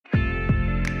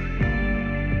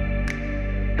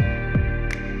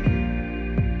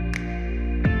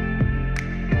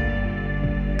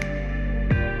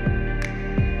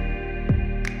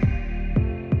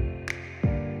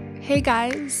Hey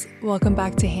guys, welcome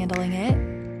back to Handling It.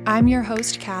 I'm your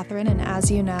host, Catherine, and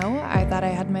as you know, I thought I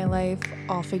had my life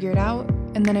all figured out,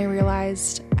 and then I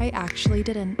realized I actually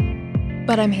didn't.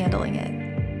 But I'm handling it.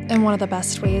 And one of the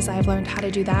best ways I've learned how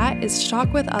to do that is to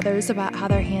talk with others about how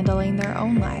they're handling their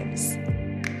own lives.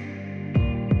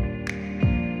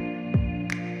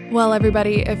 Well,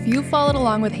 everybody, if you followed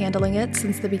along with Handling It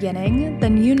since the beginning,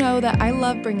 then you know that I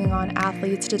love bringing on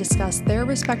athletes to discuss their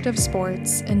respective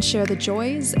sports and share the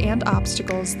joys and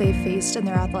obstacles they've faced in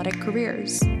their athletic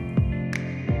careers.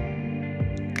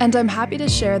 And I'm happy to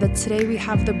share that today we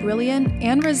have the brilliant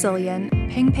and resilient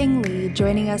Peng Peng Lee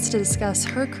joining us to discuss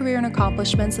her career and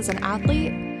accomplishments as an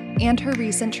athlete and her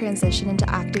recent transition into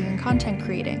acting and content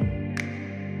creating.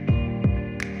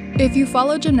 If you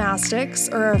follow gymnastics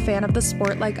or are a fan of the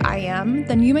sport like I am,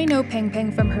 then you may know Peng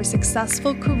Peng from her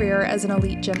successful career as an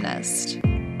elite gymnast.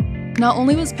 Not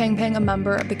only was Peng Peng a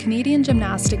member of the Canadian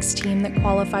gymnastics team that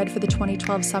qualified for the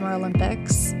 2012 Summer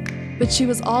Olympics, but she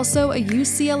was also a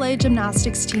UCLA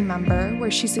gymnastics team member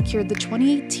where she secured the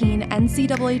 2018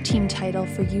 NCAA team title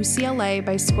for UCLA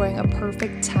by scoring a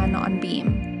perfect 10 on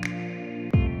beam.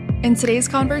 In today's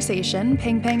conversation,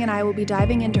 Peng Peng and I will be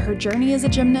diving into her journey as a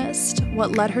gymnast,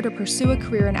 what led her to pursue a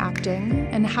career in acting,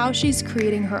 and how she's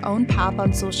creating her own path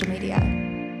on social media.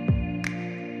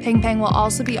 Peng Peng will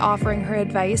also be offering her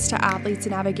advice to athletes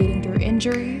navigating through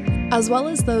injury, as well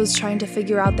as those trying to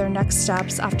figure out their next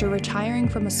steps after retiring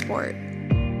from a sport.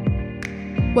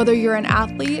 Whether you're an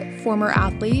athlete, former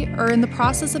athlete, or in the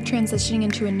process of transitioning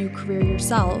into a new career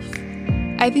yourself,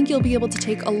 I think you'll be able to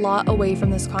take a lot away from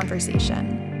this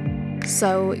conversation.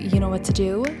 So, you know what to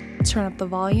do, turn up the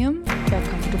volume, get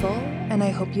comfortable, and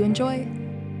I hope you enjoy.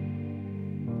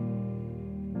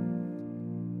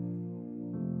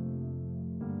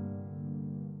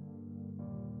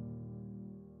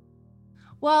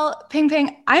 Well, Peng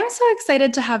Peng, I'm so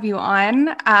excited to have you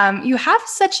on. You have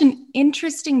such an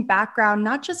interesting background,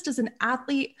 not just as an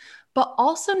athlete, but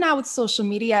also now with social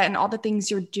media and all the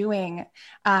things you're doing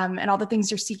and all the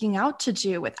things you're seeking out to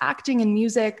do with acting and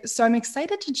music. So I'm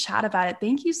excited to chat about it.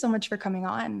 Thank you so much for coming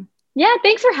on. Yeah,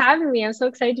 thanks for having me. I'm so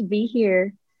excited to be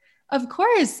here. Of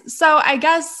course. So I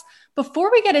guess before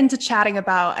we get into chatting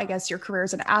about, your career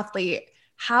as an athlete,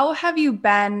 how have you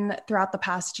been throughout the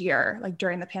past year, like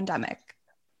during the pandemic?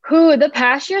 The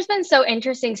past year's been so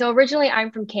interesting. So originally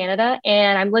I'm from Canada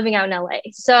and I'm living out in LA.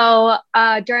 So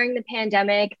during the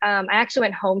pandemic, I actually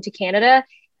went home to Canada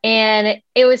and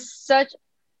it was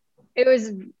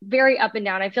very up and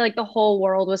down. I feel like the whole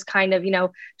world was kind of,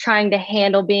 trying to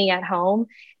handle being at home,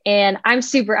 and I'm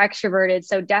super extroverted.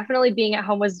 So definitely being at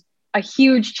home was a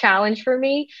huge challenge for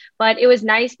me, but it was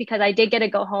nice because I did get to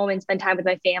go home and spend time with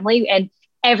my family, and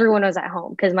everyone was at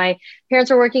home because my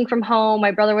parents were working from home.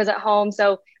 My brother was at home.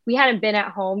 So we hadn't been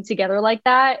at home together like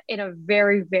that in a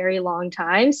very, very long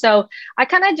time. So I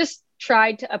kind of just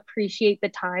tried to appreciate the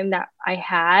time that I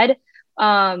had.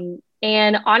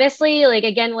 And honestly,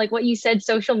 like what you said,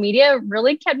 social media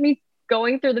really kept me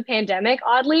going through the pandemic,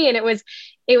 oddly. And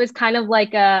it was kind of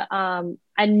like a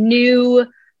new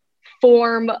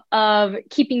form of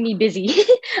keeping me busy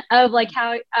of like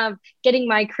how getting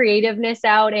my creativeness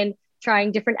out and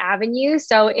trying different avenues.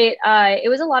 So it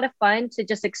was a lot of fun to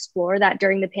just explore that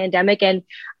during the pandemic. And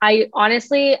I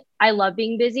love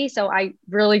being busy. So I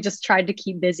really just tried to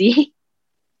keep busy.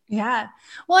 Yeah.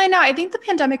 Well, I know. I think the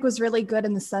pandemic was really good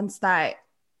in the sense that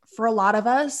for a lot of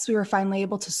us, we were finally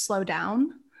able to slow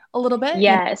down a little bit.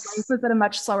 Yes. Life was at a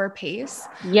much slower pace.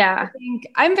 Yeah. I think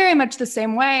I'm very much the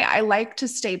same way. I like to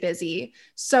stay busy.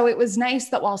 So it was nice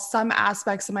that while some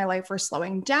aspects of my life were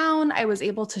slowing down, I was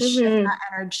able to shift that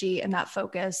energy and that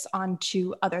focus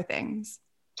onto other things.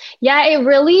 Yeah, it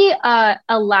really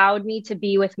allowed me to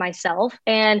be with myself.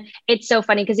 And it's so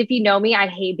funny because if you know me, I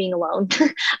hate being alone.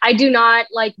 I do not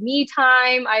like me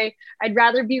time. I'd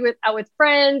rather be out with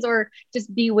friends or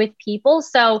just be with people.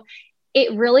 So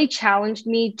it really challenged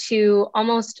me to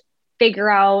almost figure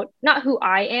out not who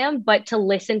I am, but to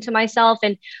listen to myself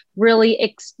and really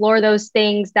explore those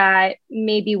things that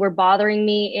maybe were bothering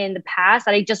me in the past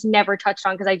that I just never touched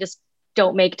on because I just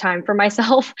don't make time for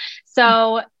myself.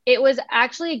 So it was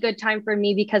actually a good time for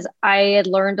me because I had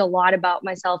learned a lot about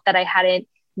myself that I hadn't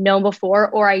known before,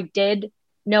 or I did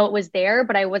know it was there,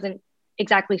 but I wasn't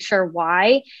exactly sure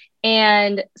why.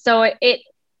 And so it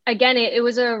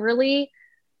was a really,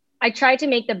 I tried to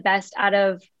make the best out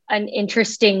of an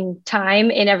interesting time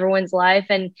in everyone's life.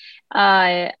 And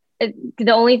the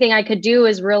only thing I could do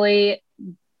is really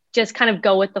just kind of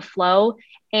go with the flow.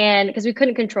 And because we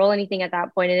couldn't control anything at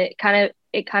that point, and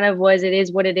it kind of was, it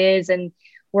is what it is. And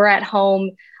we're at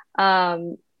home,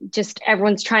 just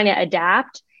everyone's trying to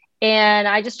adapt. And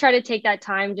I just try to take that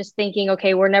time just thinking,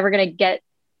 okay, we're never going to get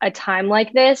a time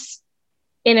like this,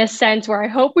 in a sense where I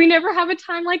hope we never have a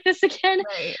time like this again.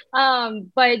 Right.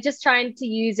 But just trying to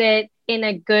use it in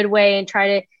a good way and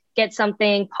try to get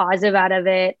something positive out of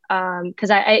it.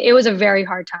 Because it was a very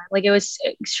hard time. Like it was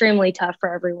extremely tough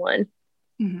for everyone.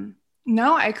 Mm-hmm.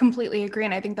 No, I completely agree.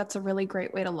 And I think that's a really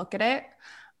great way to look at it,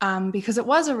 because it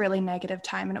was a really negative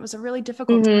time and it was a really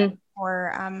difficult time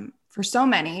for so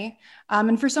many,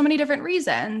 and for so many different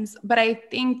reasons. But I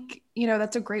think,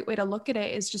 that's a great way to look at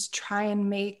it, is just try and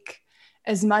make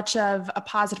as much of a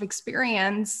positive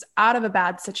experience out of a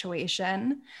bad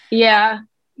situation. Yeah.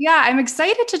 Yeah, I'm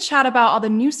excited to chat about all the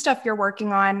new stuff you're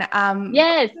working on.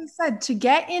 Yes. Like I said, to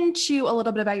get into a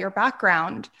little bit about your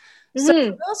background. So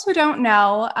Mm-hmm. for those who don't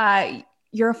know,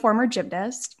 you're a former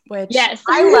gymnast, which Yes.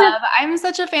 I love. I'm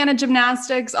such a fan of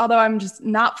gymnastics, although I'm just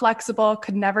not flexible,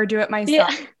 could never do it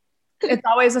myself. Yeah. It's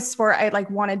always a sport I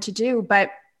wanted to do,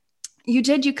 but you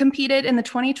competed in the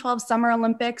 2012 Summer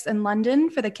Olympics in London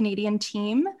for the Canadian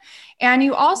team. And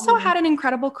you also had an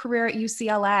incredible career at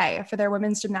UCLA for their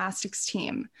women's gymnastics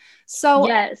team. So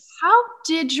Yes. how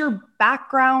did your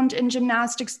background in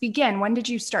gymnastics begin? When did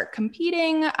you start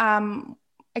competing?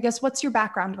 I guess, what's your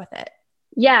background with it?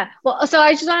 Yeah. Well, so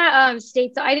I just want to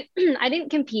state, so I didn't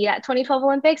compete at 2012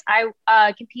 Olympics.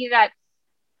 I competed at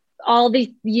all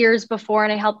the years before,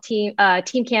 and I helped Team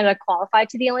Canada qualify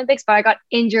to the Olympics, but I got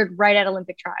injured right at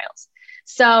Olympic trials.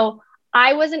 So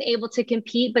I wasn't able to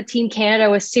compete, but Team Canada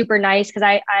was super nice because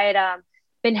I had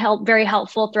been very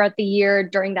helpful throughout the year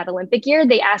during that Olympic year.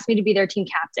 They asked me to be their team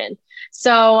captain.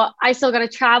 So I still got to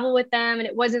travel with them, and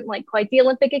it wasn't like quite the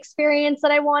Olympic experience that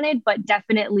I wanted, but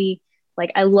definitely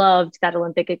like I loved that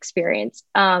Olympic experience.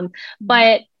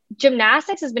 But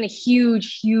gymnastics has been a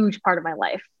huge, huge part of my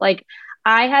life. Like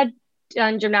I had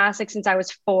done gymnastics since I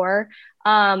was 4.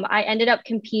 I ended up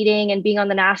competing and being on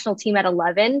the national team at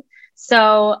 11.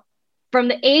 So from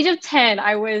the age of 10,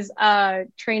 I was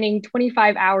training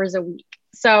 25 hours a week.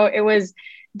 So it was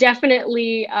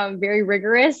definitely very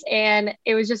rigorous. And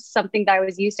it was just something that I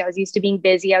was used to. I was used to being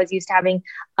busy. I was used to having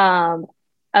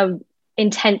an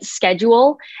intense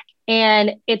schedule.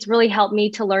 And it's really helped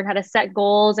me to learn how to set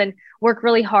goals and work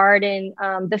really hard in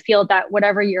the field that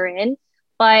whatever you're in.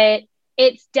 But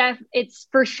it's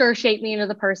for sure shaped me into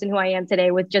the person who I am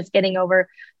today, with just getting over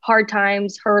hard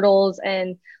times, hurdles,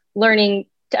 and learning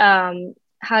how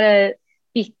to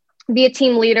be a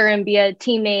team leader and be a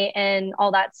teammate and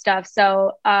all that stuff.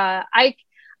 So I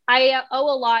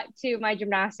owe a lot to my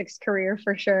gymnastics career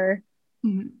for sure.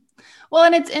 Mm-hmm. Well,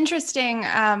 and it's interesting,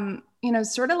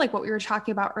 sort of like what we were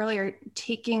talking about earlier,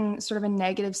 taking sort of a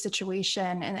negative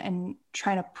situation and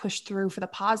trying to push through for the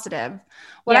positive.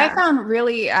 What I found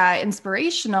really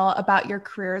inspirational about your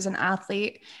career as an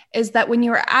athlete is that when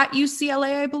you were at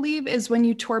UCLA, I believe, is when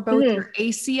you tore both your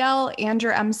ACL and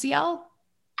your MCL.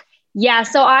 Yeah,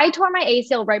 so I tore my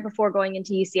ACL right before going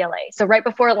into UCLA. So right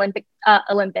before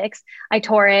Olympics, I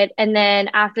tore it. And then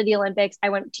after the Olympics, I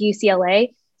went to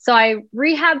UCLA. So I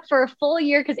rehabbed for a full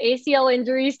year because ACL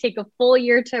injuries take a full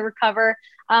year to recover.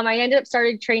 I ended up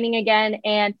starting training again.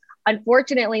 And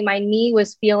unfortunately, my knee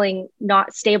was feeling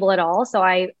not stable at all. So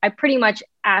I pretty much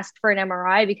asked for an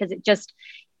MRI because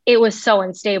it was so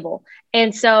unstable.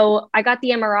 And so I got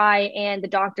the MRI and the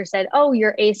doctor said, "Oh,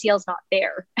 your ACL's not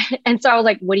there." And so I was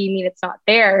like, "What do you mean it's not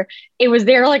there? It was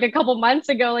there like a couple months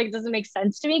ago. Like, it doesn't make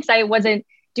sense to me because I wasn't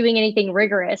doing anything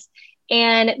rigorous."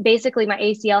 And basically my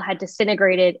ACL had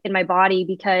disintegrated in my body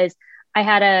because I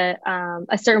had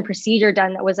a certain procedure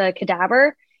done that was a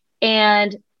cadaver.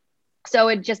 And so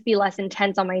it'd just be less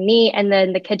intense on my knee. And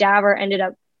then the cadaver ended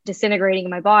up disintegrating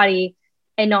in my body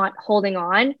and not holding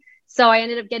on. So I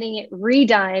ended up getting it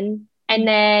redone. And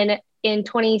then in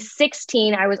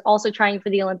 2016, I was also trying for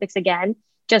the Olympics again,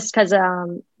 just because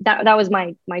that was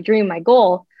my dream, my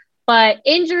goal. But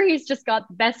injuries just got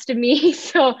the best of me.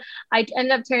 So I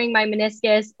ended up tearing my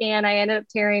meniscus and I ended up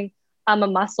tearing a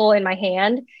muscle in my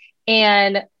hand.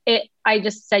 And I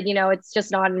just said, it's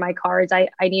just not in my cards. I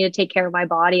need to take care of my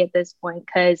body at this point,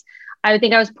 because I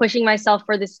think I was pushing myself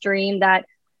for this dream that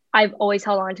I've always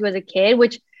held on to as a kid,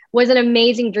 which was an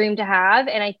amazing dream to have.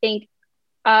 And I think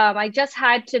I just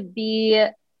had to be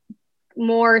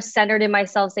more centered in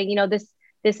myself, saying,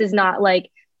 this is not like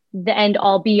the end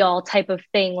all be all type of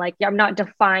thing. Like, I'm not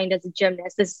defined as a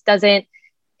gymnast.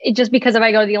 Just because if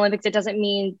I go to the Olympics, it doesn't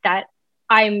mean that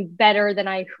I'm better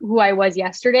than who I was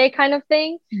yesterday kind of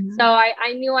thing. Mm-hmm. So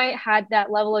I knew I had that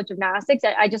level of gymnastics.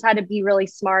 I just had to be really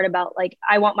smart about, like,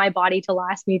 I want my body to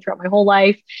last me throughout my whole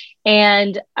life.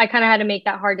 And I kind of had to make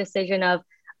that hard decision of,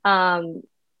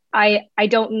 I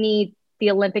don't need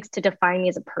the Olympics to define me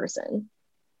as a person.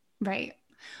 Right.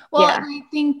 Well, and Yeah. I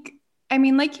think, I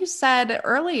mean, like you said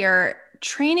earlier,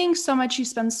 training so much, you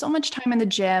spend so much time in the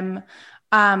gym,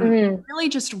 Mhm. really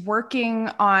just working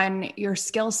on your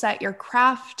skill set, your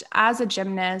craft as a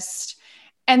gymnast.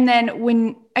 And then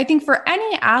when I think for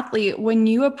any athlete, when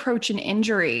you approach an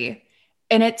injury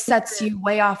and it sets you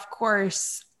way off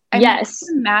course, I mean, I Yes.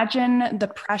 can imagine the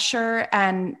pressure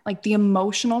and like the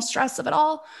emotional stress of it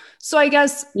all. So I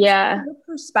guess from Yeah. your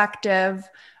perspective,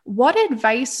 what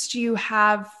advice do you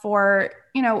have for,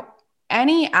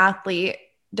 any athlete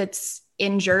that's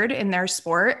injured in their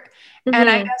sport? And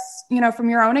I Mhm. guess, from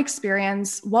your own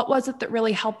experience, what was it that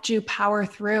really helped you power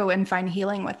through and find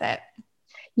healing with it?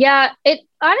 Yeah, it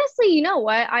honestly, you know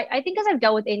what? I think as I've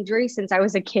dealt with injuries since I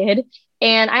was a kid,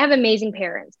 and I have amazing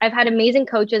parents. I've had amazing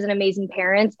coaches and amazing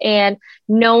parents, and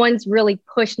no one's really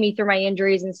pushed me through my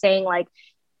injuries and saying like,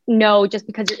 no, just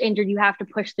because you're injured, you have to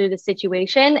push through the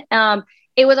situation.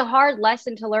 It was a hard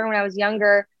lesson to learn when I was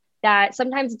younger that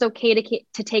sometimes it's okay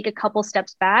to take a couple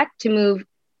steps back to move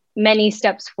many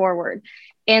steps forward.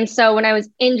 And so when I was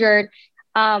injured,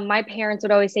 my parents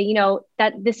would always say,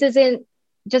 that this isn't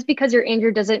just because you're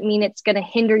injured doesn't mean it's going to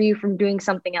hinder you from doing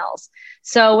something else.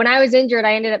 So when I was injured,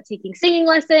 I ended up taking singing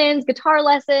lessons, guitar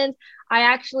lessons. I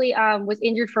actually was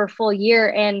injured for a full year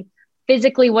and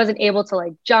physically wasn't able to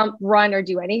like jump, run, or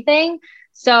do anything.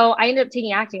 So I ended up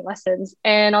taking acting lessons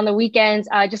and on the weekends,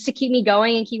 just to keep me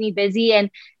going and keep me busy. And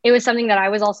it was something that I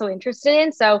was also interested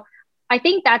in. So I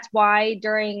think that's why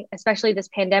during, especially this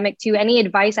pandemic too, any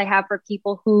advice I have for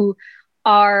people who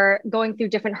are going through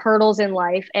different hurdles in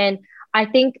life. And I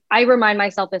think I remind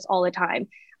myself this all the time.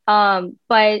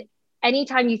 But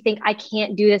anytime you think I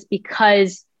can't do this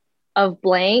because of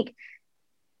blank,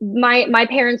 my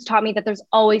parents taught me that there's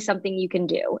always something you can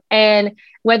do. And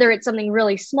whether it's something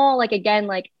really small, like again,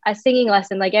 like a singing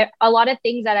lesson, like a lot of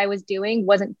things that I was doing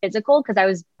wasn't physical because I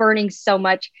was burning so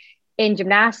much in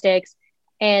gymnastics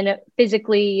and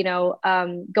physically,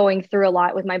 going through a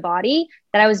lot with my body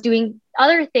that I was doing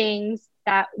other things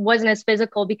that wasn't as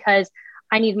physical because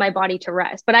I need my body to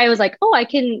rest. But I was like, oh, I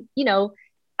can,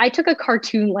 I took a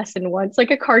cartoon lesson once, like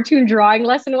a cartoon drawing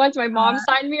lesson once. My mom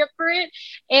signed me up for it.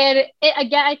 And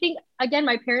again, I think, again,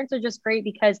 my parents are just great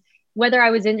because whether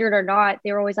I was injured or not,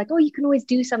 they were always like, oh, you can always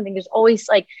do something. There's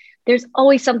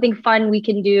always something fun we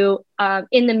can do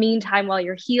in the meantime while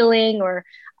you're healing, or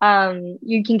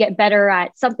you can get better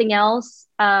at something else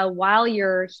while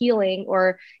you're healing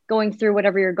or going through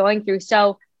whatever you're going through.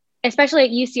 So, especially at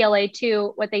UCLA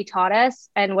too, what they taught us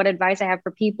and what advice I have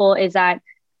for people is that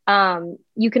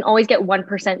you can always get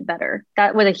 1% better.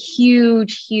 That was a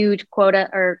huge quota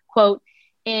or quote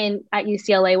in at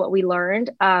UCLA, what we learned.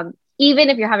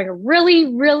 Even if you're having a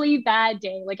really, really bad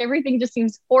day, like everything just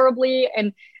seems horribly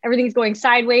and everything's going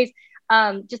sideways,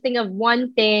 just think of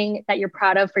one thing that you're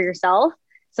proud of for yourself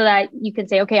so that you can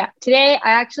say, okay, today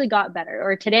I actually got better,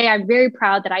 or today I'm very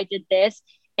proud that I did this.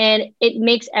 And it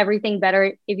makes everything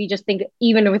better if you just think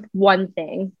even with one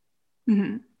thing.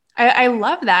 Mm-hmm. I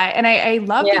love that. And I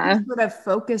love that you Yeah. sort of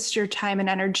focused your time and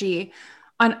energy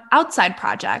on outside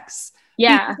projects.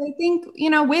 Because Yeah. I think,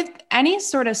 with any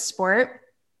sort of sport,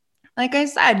 like I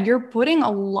said, you're putting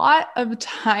a lot of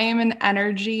time and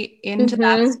energy into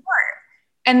that Mm-hmm. sport.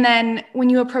 And then when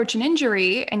you approach an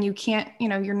injury and you can't,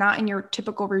 you're not in your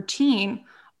typical routine,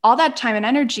 all that time and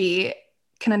energy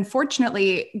can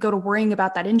unfortunately go to worrying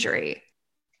about that injury.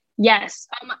 Yes.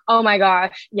 Oh my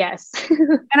gosh. Yes.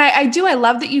 And I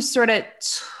love that you sort of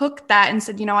took that and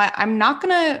said, I'm not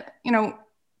going to,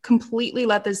 completely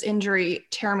let this injury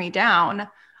tear me down. I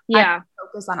Yeah.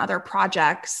 focus on other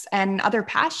projects and other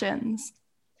passions.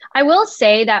 I will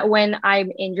say that when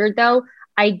I'm injured, though,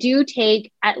 I do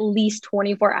take at least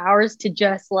 24 hours to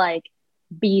just like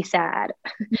be sad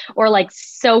or like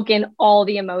soak in all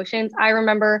the emotions. I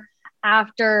remember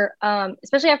after,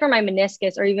 especially after my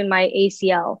meniscus or even my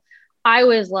ACL, I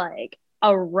was like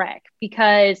a wreck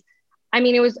because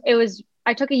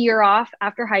I took a year off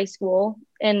after high school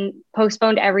and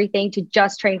postponed everything to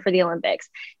just train for the Olympics.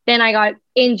 Then I got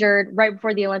injured right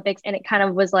before the Olympics, and it kind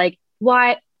of was like,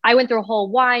 why? I went through a whole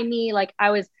why me? Like I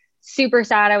was super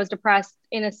sad. I was depressed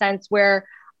in a sense where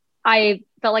I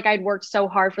felt like I'd worked so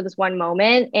hard for this one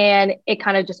moment and it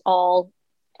kind of just all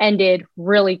ended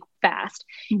really fast.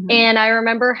 Mm-hmm. And I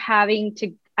remember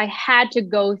I had to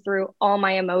go through all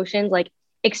my emotions, like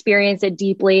experience it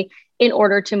deeply in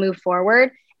order to move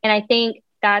forward. And I think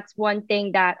that's one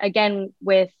thing that, again,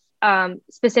 with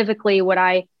specifically what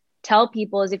I tell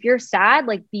people is if you're sad,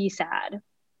 like be sad,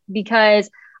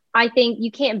 because I think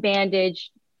you can't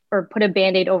bandage or put a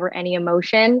band-aid over any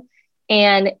emotion.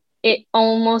 And it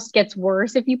almost gets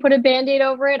worse if you put a band-aid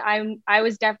over it. I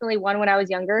was definitely one when I was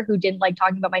younger who didn't like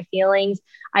talking about my feelings.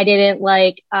 I didn't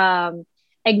like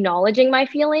acknowledging my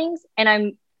feelings.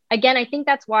 And I think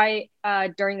that's why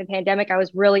during the pandemic I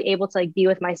was really able to like be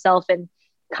with myself and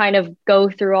kind of go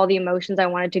through all the emotions I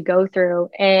wanted to go through.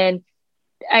 And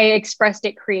I expressed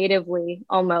it creatively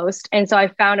almost. And so I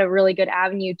found a really good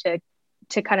avenue to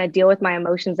kind of deal with my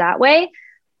emotions that way.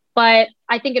 But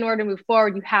I think in order to move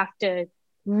forward, you have to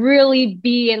really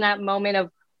be in that moment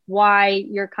of why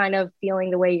you're kind of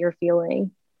feeling the way you're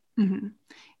feeling. Mm-hmm.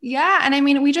 Yeah. And I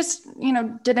mean, we just,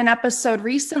 did an episode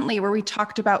recently where we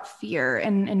talked about fear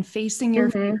and facing your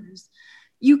fears.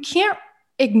 You can't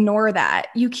ignore that.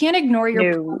 You can't ignore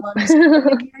your problems,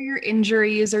 ignore your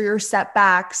injuries or your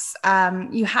setbacks.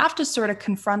 You have to sort of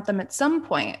confront them at some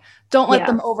point. Don't let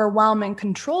them overwhelm and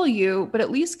control you, but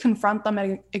at least confront them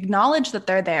and acknowledge that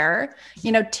they're there.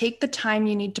 Take the time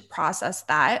you need to process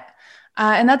that.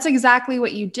 And that's exactly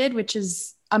what you did, which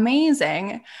is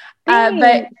amazing. But,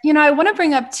 I want to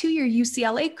bring up too your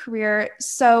UCLA career.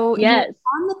 So you were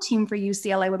on the team for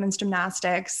UCLA women's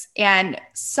gymnastics and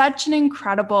such an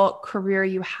incredible career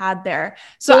you had there.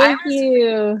 So Thank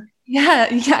you. Yeah.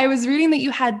 I was reading that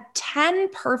you had 10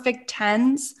 perfect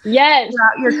tens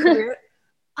throughout your career.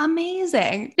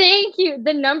 Amazing. Thank you.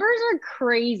 The numbers are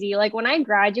crazy. Like when I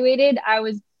graduated, I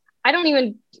don't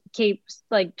even keep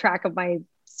like track of my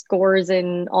scores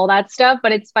and all that stuff.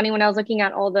 But it's funny when I was looking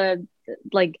at all the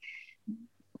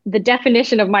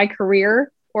definition of my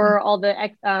career or all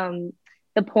the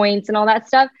points and all that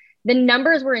stuff, the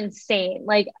numbers were insane.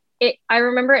 I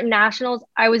remember at nationals,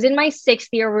 I was in my 6th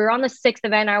year. We were on the 6th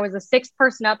event. I was the 6th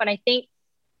person up. And I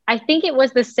think it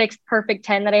was the 6th perfect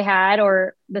 10 that I had,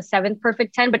 or the 7th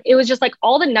perfect 10, but it was just like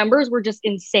all the numbers were just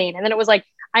insane. And then it was like,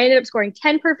 I ended up scoring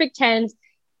 10 perfect 10s.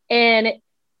 And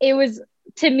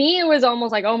to me, it was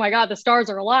almost like, oh my God, the stars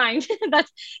are aligned.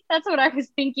 That's what I was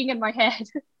thinking in my head.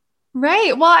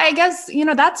 Right. Well, I guess,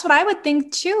 that's what I would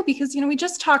think too, because, we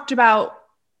just talked about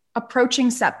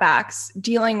approaching setbacks,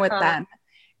 dealing with them.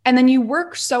 And then you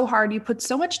work so hard, you put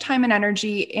so much time and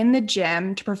energy in the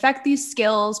gym to perfect these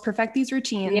skills, perfect these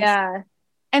routines. Yeah.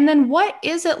 And then what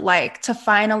is it like to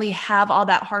finally have all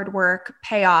that hard work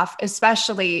pay off,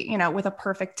 especially, with a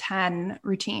perfect 10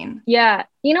 routine? Yeah.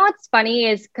 What's funny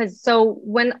is so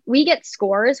when we get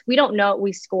scores, we don't know what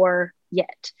we score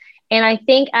yet. And I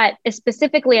think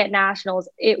specifically at nationals,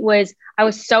 I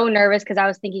was so nervous because I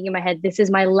was thinking in my head, this is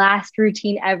my last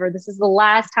routine ever. This is the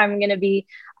last time I'm going to be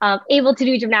able to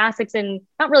do gymnastics and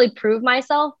not really prove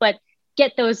myself, but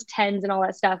get those 10s and all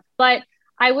that stuff. But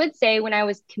I would say when I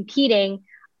was competing,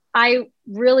 I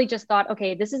really just thought,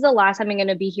 okay, this is the last time I'm going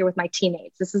to be here with my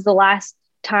teammates. This is the last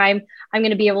time I'm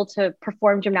going to be able to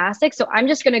perform gymnastics. So I'm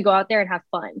just going to go out there and have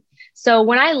fun. So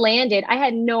when I landed, I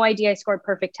had no idea I scored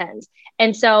perfect 10s.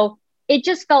 And so it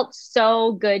just felt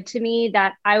so good to me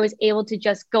that I was able to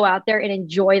just go out there and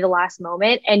enjoy the last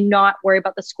moment and not worry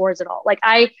about the scores at all.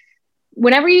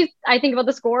 Whenever I think about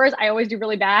the scores, I always do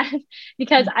really bad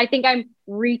because I think I'm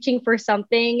reaching for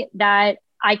something that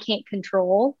I can't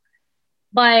control,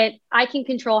 but I can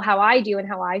control how I do and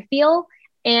how I feel.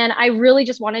 And I really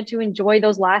just wanted to enjoy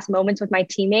those last moments with my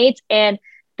teammates. And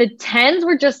the 10s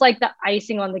were just like the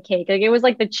icing on the cake. It was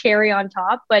like the cherry on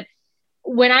top. But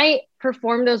when I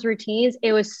performed those routines,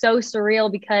 it was so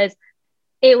surreal because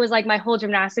it was like my whole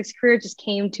gymnastics career just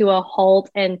came to a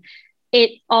halt and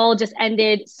it all just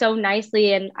ended so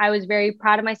nicely. And I was very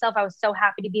proud of myself. I was so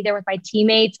happy to be there with my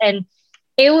teammates. And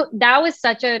that was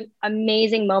such an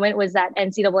amazing moment, was that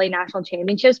NCAA national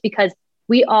championships, because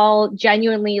we all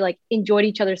genuinely enjoyed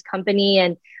each other's company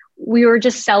and we were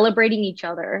just celebrating each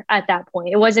other at that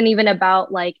point. It wasn't even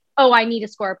about oh, I need to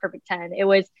score a perfect 10. It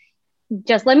was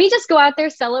just, let me just go out there,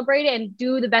 celebrate it, and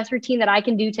do the best routine that I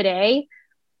can do today.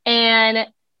 And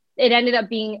it ended up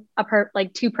being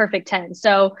two perfect 10.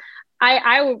 So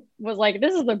I was like,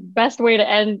 this is the best way to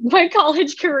end my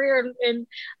college career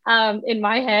in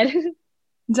my head.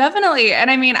 Definitely. And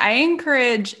I mean, I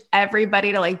encourage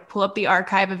everybody to pull up the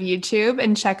archive of YouTube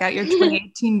and check out your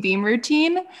 2018 beam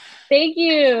routine. Thank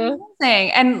you.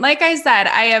 Amazing. And like I said,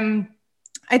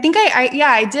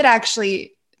 I did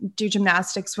actually do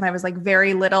gymnastics when I was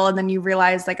very little. And then you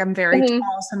realize I'm very tall.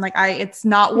 So I'm it's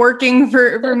not working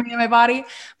for me and my body.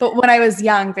 But when I was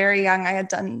young, very young, I had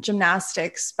done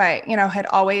gymnastics, but, had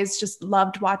always just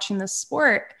loved watching the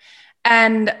sport.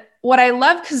 And what I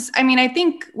love, because I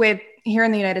think with here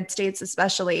in the United States,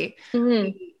 especially,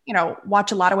 we,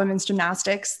 watch a lot of women's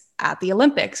gymnastics at the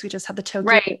Olympics. We just had the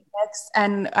Tokyo Olympics,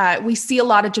 and we see a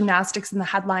lot of gymnastics in the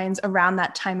headlines around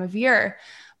that time of year.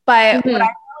 But what I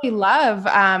really love,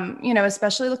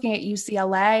 especially looking at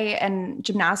UCLA and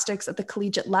gymnastics at the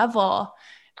collegiate level,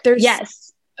 there's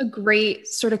Yes. a great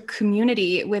sort of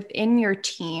community within your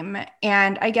team.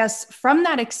 And I guess from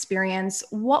that experience,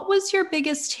 what was your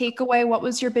biggest takeaway? What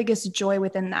was your biggest joy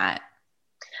within that?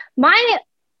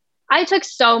 I took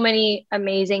so many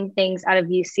amazing things out of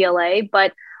UCLA,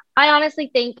 but I honestly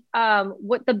think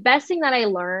what the best thing that I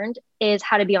learned is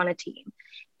how to be on a team.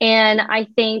 And I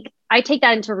think I take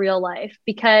that into real life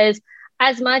because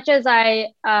as much as I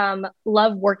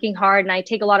love working hard and I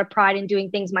take a lot of pride in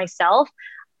doing things myself,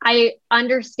 I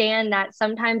understand that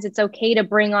sometimes it's okay to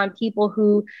bring on people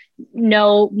who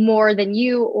know more than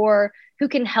you or who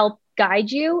can help guide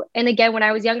you. And again, when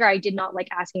I was younger, I did not like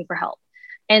asking for help.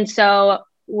 And so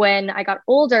when I got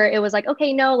older, it was like,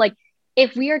 okay, no, like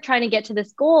if we are trying to get to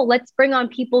this goal, let's bring on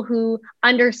people who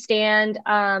understand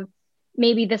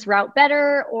maybe this route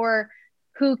better, or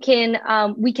who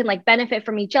can, we can like benefit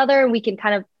from each other and we can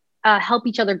kind of help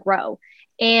each other grow.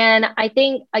 And I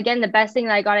think, again, the best thing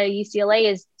that I got at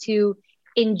UCLA is to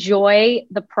enjoy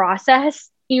the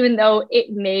process, even though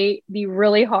it may be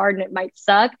really hard and it might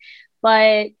suck,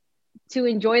 but to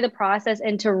enjoy the process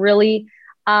and to really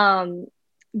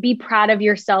be proud of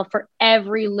yourself for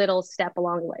every little step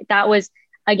along the way. That was,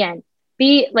 again,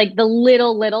 be like the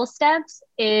little steps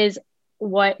is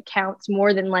what counts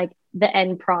more than like the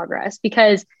end progress,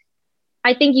 because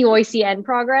I think you always see end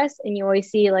progress and you always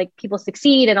see like people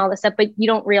succeed and all this stuff, but you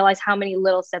don't realize how many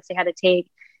little steps they had to take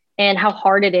and how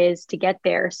hard it is to get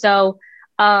there. So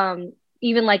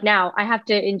even like now I have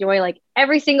to enjoy like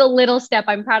every single little step.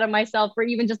 I'm proud of myself for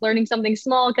even just learning something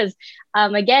small. Cause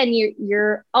again,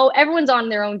 everyone's on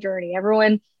their own journey.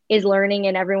 Everyone is learning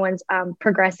and everyone's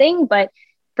progressing, but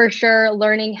for sure,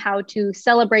 learning how to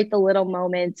celebrate the little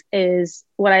moments is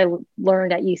what I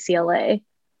learned at UCLA.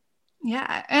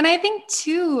 Yeah. And I think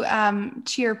too,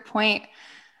 to your point,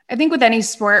 I think with any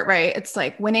sport, right, it's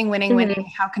like winning, winning.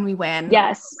 How can we win?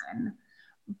 Yes.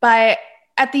 But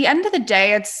at the end of the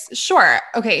day, it's sure,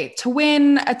 okay, to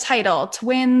win a title, to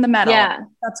win the medal,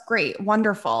 that's great,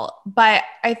 wonderful. But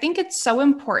I think it's so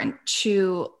important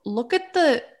to look at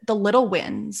the little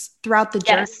wins throughout the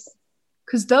journey. Yes.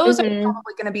 Because those are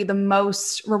probably going to be the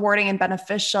most rewarding and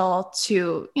beneficial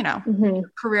to,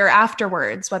 career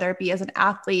afterwards, whether it be as an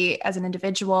athlete, as an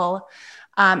individual,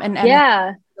 and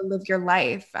to live your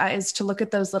life, is to look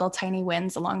at those little tiny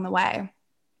wins along the way.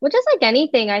 Well, just like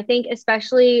anything, I think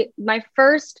especially my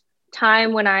first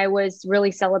time when I was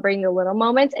really celebrating the little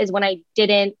moments is when I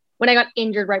got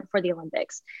injured right before the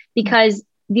Olympics, because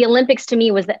the Olympics to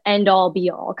me was the end all be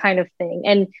all kind of thing.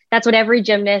 And that's what every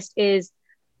gymnast is,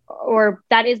 or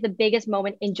that is the biggest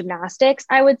moment in gymnastics,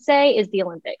 I would say, is the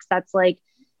Olympics. That's like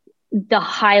the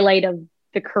highlight of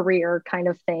the career kind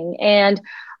of thing. And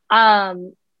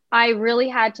I really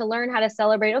had to learn how to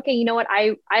celebrate. Okay, you know what?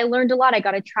 I learned a lot. I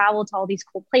got to travel to all these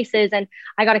cool places and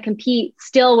I got to compete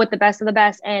still with the best of the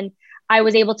best. And I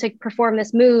was able to perform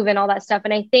this move and all that stuff.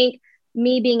 And I think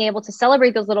me being able to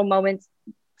celebrate those little moments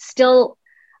still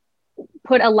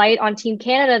put a light on Team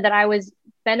Canada that I was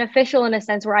beneficial in a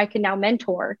sense where I can now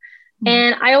mentor.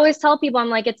 And I always tell people, I'm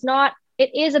like, it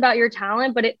is about your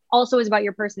talent, but it also is about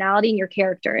your personality and your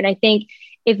character. And I think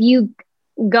if you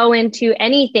go into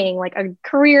anything like a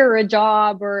career or a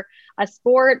job or a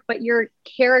sport, but your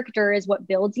character is what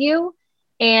builds you,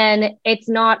 and it's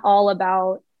not all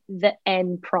about the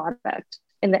end product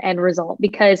and the end result.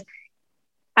 Because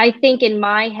I think in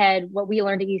my head, what we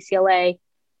learned at UCLA,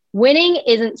 winning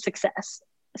isn't success.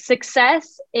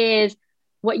 Success is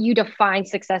what you define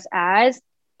success as,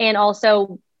 and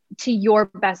also to your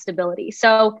best ability.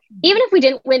 So even if we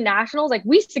didn't win nationals, like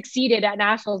we succeeded at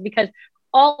nationals because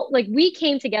we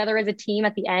came together as a team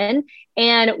at the end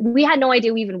and we had no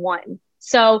idea we even won.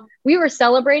 So we were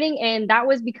celebrating, and that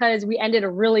was because we ended a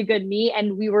really good meet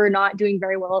and we were not doing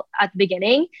very well at the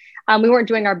beginning. We weren't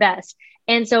doing our best.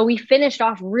 And so we finished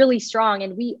off really strong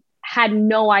and we had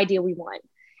no idea we won.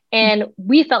 And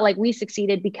we felt like we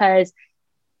succeeded because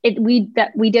we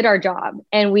did our job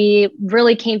and we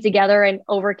really came together and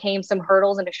overcame some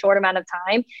hurdles in a short amount of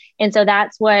time. And so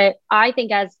that's what I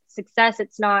think as success.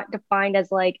 It's not defined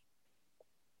as like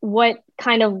what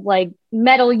kind of like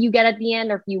medal you get at the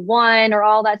end or if you won or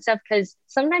all that stuff. Because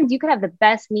sometimes you could have the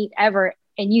best meet ever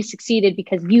and you succeeded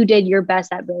because you did your best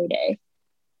that very day.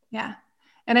 Yeah.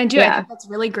 And I think that's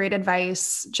really great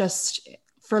advice just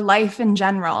for life in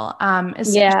general.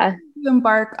 You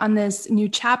embark on this new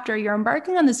chapter, you're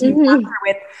embarking on this new chapter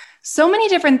with so many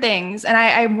different things. And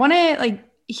I want to like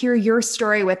hear your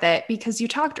story with it, because you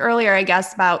talked earlier, I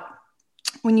guess, about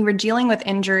when you were dealing with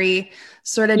injury,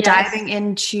 sort of Yes. diving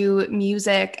into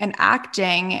music and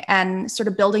acting and sort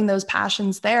of building those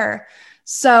passions there.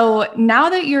 So now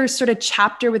that your sort of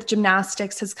chapter with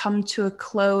gymnastics has come to a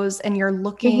close and you're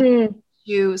looking Mm-hmm.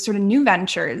 to sort of new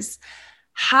ventures,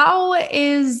 how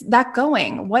is that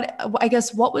going? I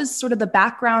guess, what was sort of the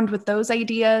background with those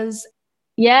ideas?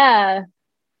 Yeah.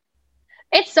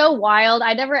 It's so wild.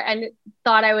 I never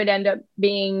thought I would end up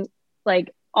being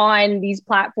like on these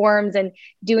platforms and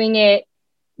doing it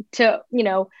to,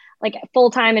 like full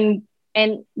time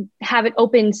and have it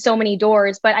open so many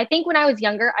doors. But I think when I was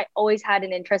younger, I always had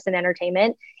an interest in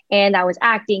entertainment, and I was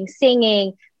acting,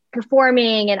 singing,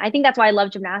 performing. And I think that's why I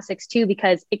love gymnastics too,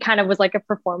 because it kind of was like a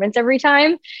performance every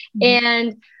time. Mhm.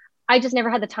 And I just never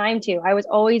had the time to. I was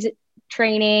always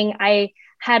training. I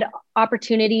had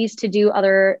opportunities to do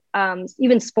other,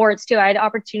 even sports too. I had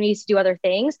opportunities to do other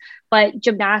things, but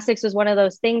gymnastics was one of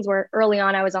those things where early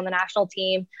on I was on the national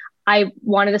team. I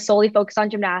wanted to solely focus on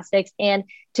gymnastics, and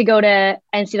to go to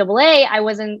NCAA, I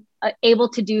wasn't able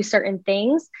to do certain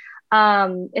things,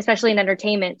 especially in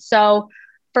entertainment. So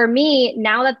for me,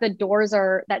 now that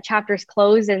that chapter's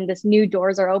closed and this new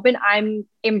doors are open, I'm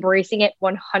embracing it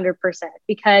 100%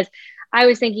 because I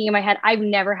was thinking in my head, I've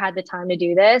never had the time to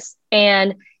do this.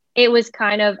 And it was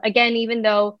kind of, again, even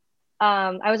though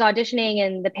I was auditioning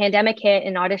and the pandemic hit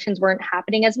and auditions weren't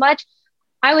happening as much,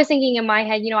 I was thinking in my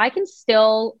head, I can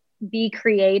still be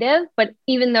creative, but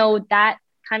even though that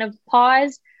kind of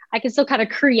paused, I can still kind of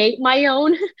create my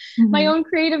own, my Mhm. own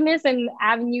creativeness and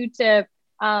avenue to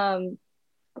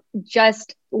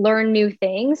just learn new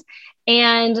things.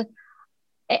 And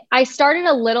I started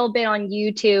a little bit on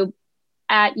YouTube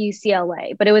at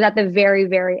UCLA, but it was at the very,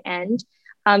 very end.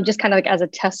 Just kind of like as a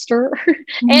tester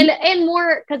Mhm. and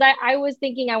more because I was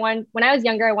thinking when I was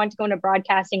younger, I wanted to go into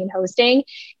broadcasting and hosting.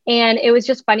 And it was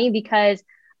just funny because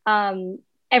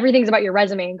everything's about your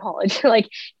resume in college. Like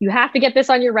you have to get this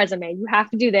on your resume. You have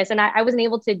to do this. And I wasn't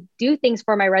able to do things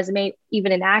for my resume,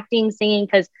 even in acting, singing,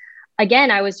 because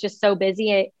again, I was just so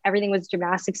busy. Everything was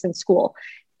gymnastics in school.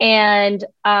 And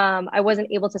I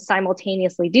wasn't able to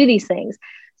simultaneously do these things.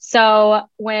 So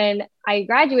when I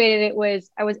graduated,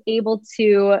 I was able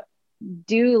to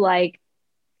do like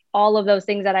all of those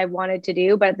things that I wanted to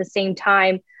do, but at the same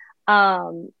time,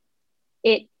 um,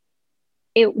 it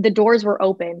the doors were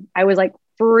open. I was like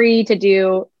free to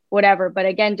do whatever. But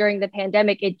again, during the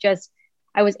pandemic,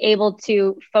 I was able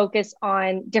to focus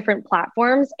on different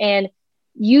platforms and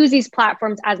use these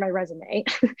platforms as my resume.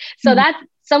 So Mhm. that's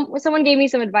someone gave me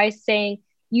some advice saying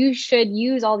you should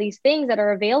use all these things that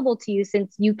are available to you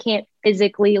since you can't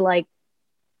physically like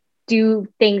do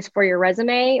things for your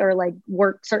resume or like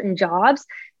work certain jobs,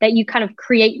 that you kind of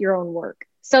create your own work.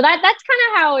 So that's kind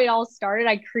of how it all started.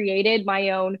 I created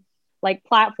my own like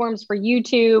platforms for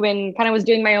YouTube and kind of was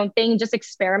doing my own thing, just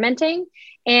experimenting.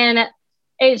 And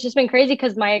it's just been crazy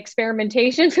because my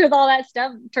experimentations with all that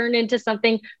stuff turned into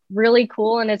something really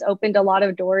cool and has opened a lot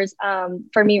of doors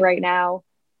for me right now.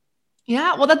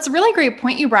 Yeah, well, that's a really great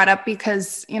point you brought up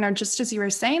because, just as you were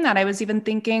saying that, I was even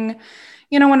thinking,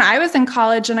 when I was in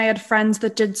college and I had friends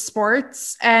that did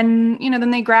sports and, then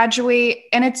they graduate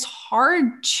and it's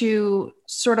hard to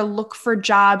sort of look for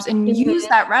jobs and use Mm-hmm.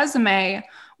 that resume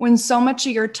when so much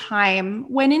of your time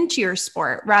went into your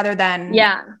sport rather than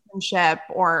Yeah. internship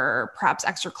or perhaps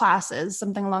extra classes,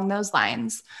 something along those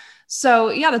lines.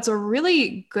 So, yeah, that's a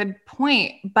really good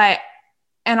point.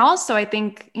 And also, I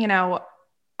think,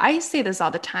 I say this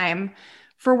all the time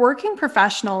for working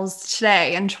professionals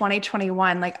today in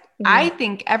 2021. Like, I Mm-hmm.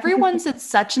 think everyone's at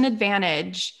such an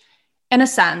advantage in a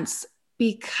sense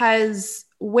because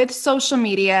with social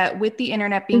media, with the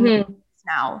internet being Mm-hmm.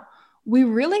 now, we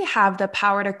really have the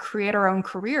power to create our own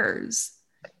careers.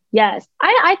 Yes.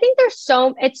 I think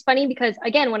it's funny because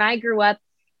again, when I grew up,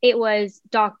 it was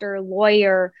doctor,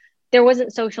 lawyer. There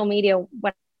wasn't social media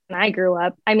when I grew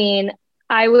up. I mean,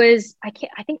 I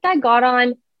think I got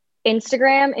on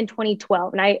Instagram in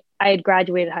 2012 and I had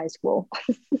graduated high school.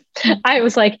 I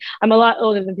was like, I'm a lot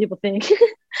older than people think.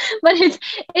 But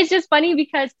it's just funny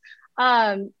because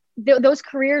those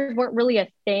careers weren't really a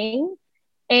thing,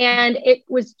 and it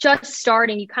was just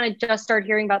starting. You kind of just started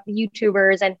hearing about the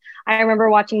YouTubers, and I remember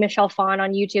watching Michelle Phan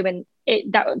on YouTube,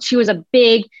 and she was a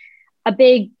big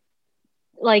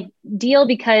like deal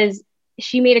because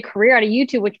she made a career out of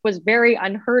YouTube, which was very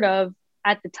unheard of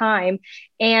at the time.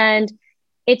 And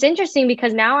it's interesting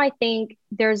because now I think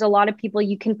there's a lot of people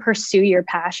you can pursue your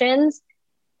passions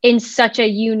in such a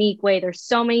unique way. There's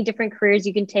so many different careers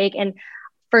you can take. And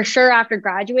for sure, after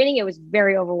graduating, it was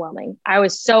very overwhelming. I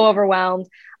was so overwhelmed.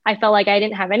 I felt like I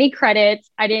didn't have any credits.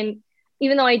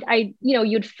 even though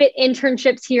you'd fit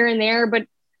internships here and there, but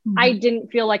I Mhm.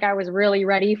 didn't feel like I was really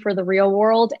ready for the real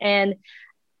world. And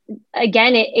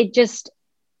again, it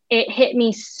hit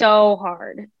me so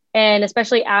hard. And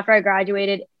especially after I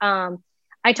graduated,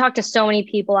 I talked to so many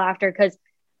people after, because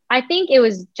I think it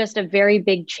was just a very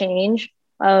big change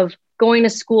of going to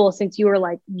school since you were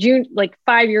like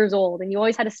 5 years old, and you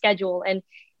always had a schedule. And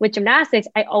with gymnastics,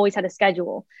 I always had a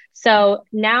schedule. So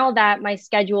now that my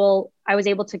schedule, I was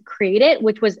able to create it,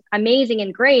 which was amazing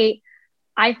and great.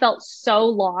 I felt so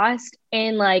lost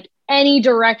in like any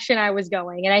direction I was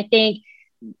going. And I think,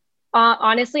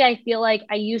 honestly, I feel like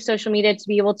I use social media to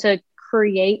be able to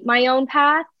create my own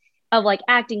path of like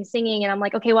acting, singing. And I'm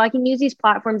like, okay, well, I can use these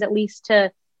platforms at least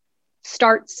to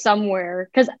start somewhere.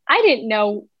 Cause I didn't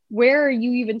know where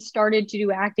you even started to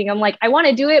do acting. I'm like, I want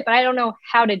to do it, but I don't know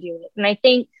how to do it. And I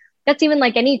think that's even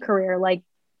like any career, like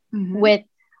with,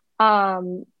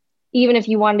 even if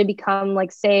you wanted to become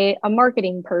like, say, a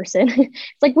marketing person,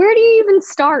 it's like, where do you even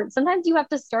start? Sometimes you have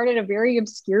to start at a very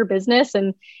obscure business,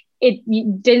 and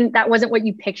that wasn't what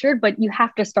you pictured, but you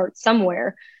have to start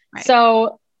somewhere. Right.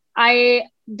 So I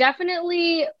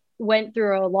definitely went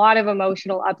through a lot of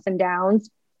emotional ups and downs.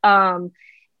 And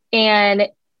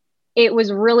it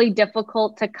was really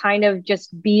difficult to kind of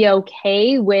just be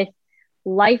okay with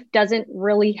life doesn't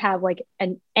really have like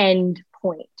an end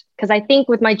point. Because I think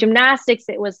with my gymnastics,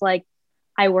 it was like,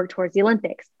 I work towards the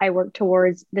Olympics. I work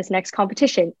towards this next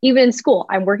competition. Even in school,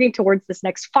 I'm working towards this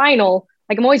next final.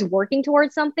 Like, I'm always working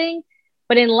towards something.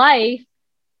 But in life,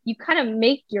 you kind of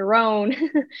make your own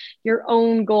your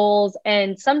own goals.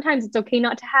 And sometimes it's okay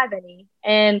not to have any.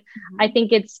 And I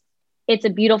think it's a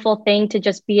beautiful thing to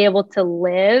just be able to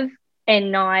live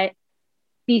and not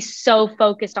be so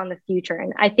focused on the future.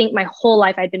 And I think my whole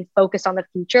life I'd been focused on the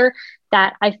future,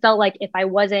 that I felt like if I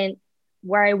wasn't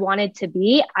where I wanted to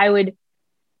be, I would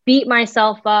beat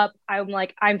myself up. I'm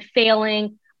like, I'm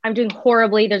failing. I'm doing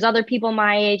horribly. There's other people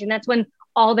my age. And that's when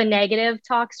all the negative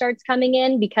talk starts coming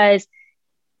in, because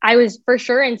I was for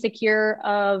sure insecure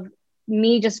of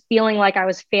me just feeling like I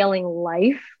was failing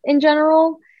life in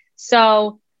general.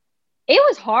 So it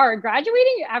was hard.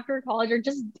 Graduating after college, or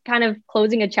just kind of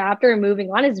closing a chapter and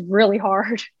moving on, is really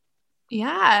hard.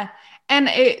 Yeah. And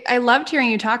I loved hearing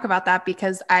you talk about that,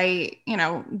 because I,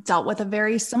 dealt with a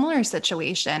very similar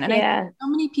situation. And I think so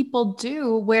many people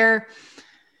do,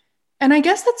 and I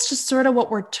guess that's just sort of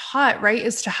what we're taught, right?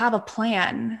 Is to have a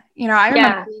plan. I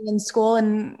remember being in school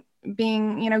and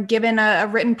being, given a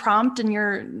written prompt, and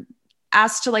you're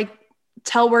asked to like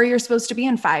tell where you're supposed to be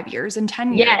in 5 years and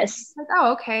 10 years. Yes. Like,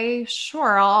 oh, okay,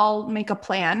 sure. I'll make a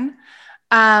plan.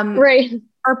 Right.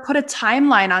 Or put a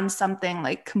timeline on something,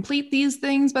 like complete these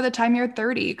things by the time you're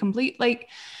 30,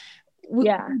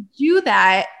 we do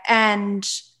that. And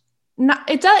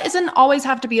it doesn't always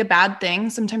have to be a bad thing.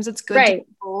 Sometimes it's good to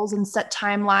set goals and set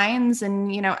timelines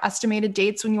and, estimated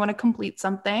dates when you want to complete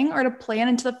something, or to plan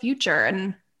into the future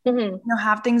and,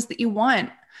 have things that you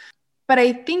want. But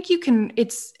I think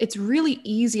it's really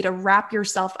easy to wrap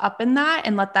yourself up in that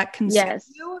and let that consume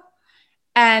you.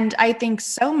 And I think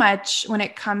so much when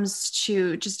it comes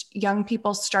to just young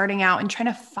people starting out and trying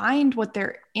to find what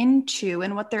they're into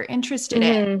and what they're interested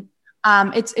in.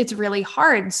 It's really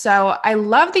hard. So I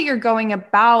love that you're going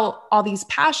about all these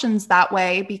passions that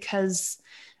way, because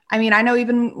I know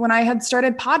even when I had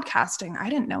started podcasting, I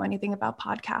didn't know anything about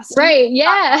podcasting. Right.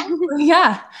 Yeah.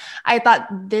 Yeah. I thought,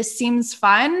 this seems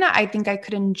fun. I think I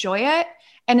could enjoy it.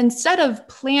 And instead of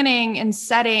planning and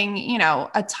setting,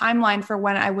 a timeline for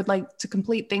when I would like to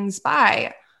complete things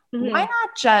by, why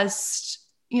not just,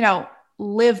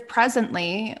 live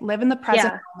presently, live in the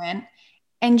present moment,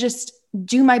 and just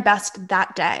do my best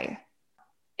that day?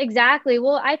 Exactly.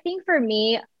 Well, I think for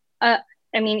me,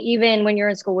 even when you're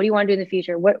in school, what do you want to do in the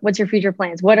future? What's your future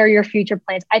plans? What are your future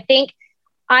plans? I think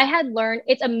I had learned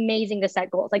it's amazing to set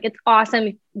goals. Like, it's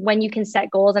awesome when you can set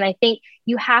goals. And I think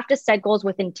you have to set goals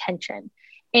with intention.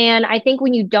 And I think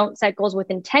when you don't set goals with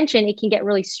intention, it can get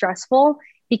really stressful,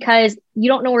 because you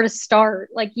don't know where to start.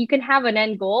 Like, you can have an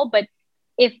end goal, but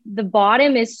if the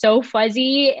bottom is so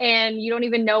fuzzy and you don't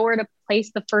even know where to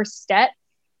place the first step,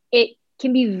 it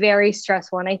can be very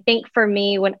stressful. And I think for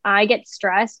me, when I get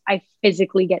stressed, I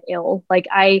physically get ill. Like,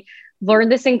 I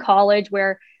learned this in college,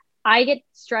 where I get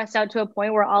stressed out to a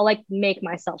point where I'll like make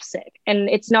myself sick. And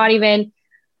it's not even,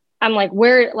 I'm like,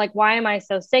 why am I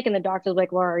so sick? And the doctor's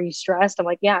like, well, are you stressed? I'm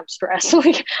like, yeah, I'm stressed.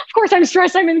 Like, of course I'm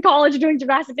stressed. I'm in college doing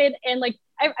gymnastics. And like,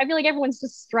 I feel like everyone's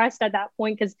just stressed at that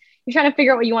point, because you're trying to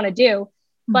figure out what you want to do.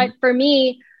 But for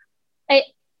me,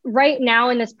 right now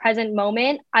in this present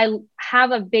moment, I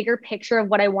have a bigger picture of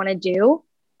what I want to do.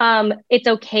 It's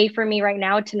okay for me right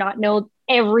now to not know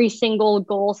every single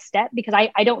goal step because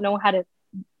I don't know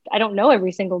I don't know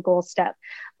every single goal step.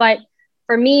 But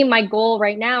for me, my goal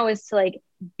right now is to like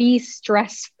be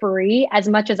stress free as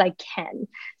much as I can.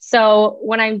 So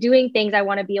when I'm doing things, I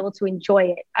want to be able to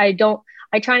enjoy it.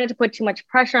 I try not to put too much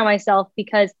pressure on myself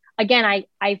because again,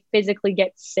 I physically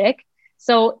get sick.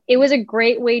 So it was a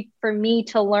great way for me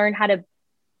to learn how to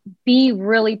be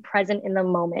really present in the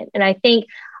moment. And I think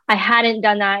I hadn't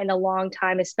done that in a long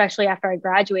time, especially after I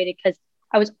graduated, because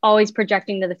I was always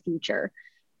projecting to the future.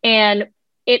 And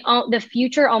the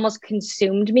future almost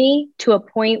consumed me to a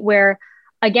point where,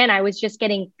 again, I was just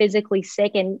getting physically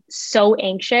sick and so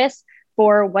anxious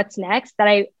for what's next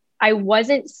that I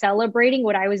wasn't celebrating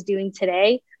what I was doing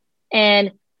today.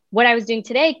 And what I was doing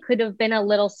today could have been a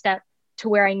little step to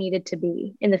where I needed to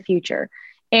be in the future.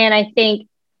 And I think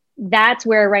that's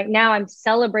where right now I'm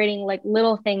celebrating like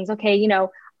little things. Okay, you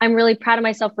know, I'm really proud of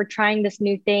myself for trying this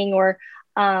new thing, or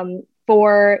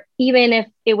for even if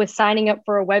it was signing up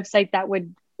for a website that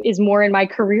is more in my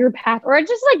career path, or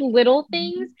just like little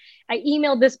things. I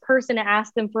emailed this person to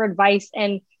ask them for advice.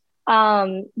 And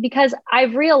because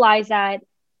I've realized that,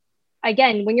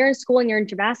 again, when you're in school and you're in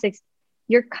gymnastics,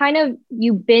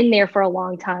 you've been there for a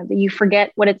long time, but you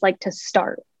forget what it's like to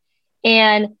start.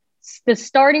 And the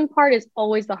starting part is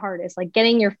always the hardest. Like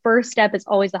getting your first step is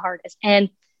always the hardest. And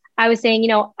I was saying, you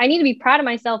know, I need to be proud of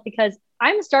myself because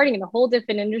I'm starting in a whole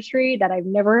different industry that I've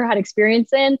never had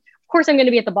experience in. Of course, I'm going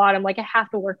to be at the bottom. Like I have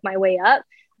to work my way up.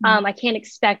 I can't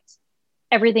expect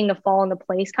everything to fall into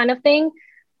place kind of thing.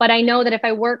 But I know that if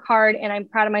I work hard and I'm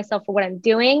proud of myself for what I'm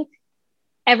doing,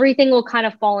 everything will kind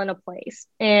of fall into place.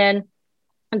 And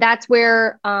that's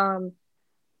where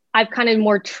I've kind of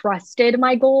more trusted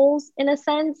my goals in a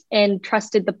sense and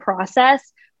trusted the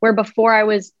process, where before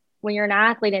when you're an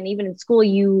athlete and even in school,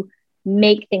 you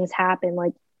make things happen.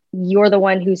 Like you're the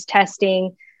one who's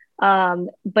testing. But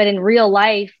in real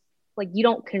life, like you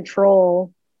don't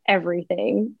control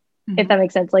everything, if that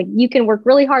makes sense. Like you can work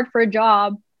really hard for a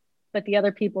job, but the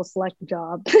other people select the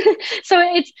job. So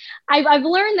I've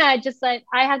learned that just that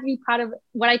I have to be proud of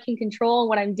what I can control and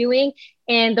what I'm doing.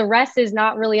 And the rest is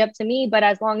not really up to me, but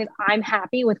as long as I'm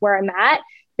happy with where I'm at,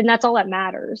 then that's all that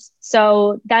matters.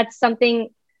 So that's something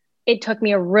it took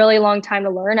me a really long time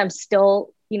to learn. I'm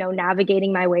still, you know,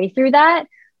 navigating my way through that,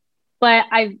 but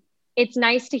it's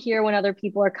nice to hear when other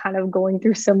people are kind of going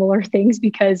through similar things,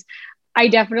 because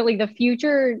the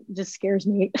future just scares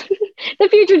me. The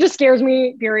future just scares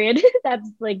me, period. That's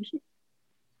like.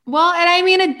 Well, and I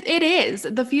mean, it is.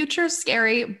 The future's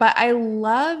scary, but I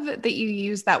love that you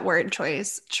use that word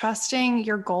choice, trusting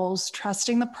your goals,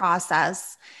 trusting the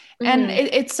process. And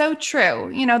it's so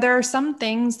true. You know, there are some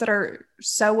things that are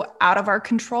so out of our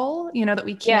control, you know, that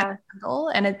we can't handle.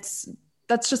 And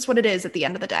that's just what it is at the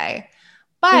end of the day.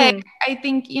 But I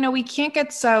think, you know, we can't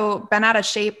get so bent out of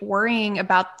shape worrying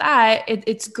about that.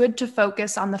 It's good to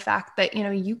focus on the fact that, you know,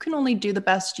 you can only do the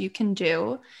best you can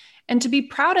do, and to be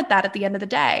proud of that at the end of the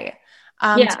day.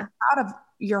 To be proud of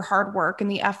your hard work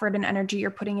and the effort and energy you're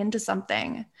putting into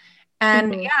something.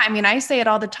 And I mean, I say it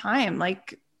all the time,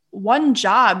 like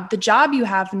the job you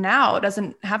have now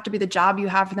doesn't have to be the job you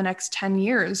have for the next 10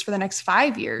 years, for the next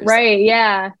 5 years. Right.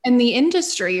 Yeah. And the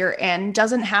industry you're in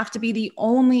doesn't have to be the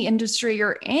only industry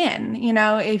you're in. You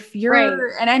know, if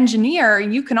you're an engineer,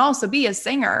 you can also be a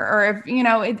singer, or if, you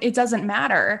know, it doesn't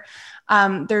matter.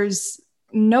 There's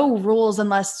no rules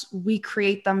unless we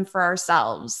create them for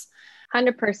ourselves.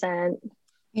 100%.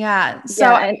 Yeah. So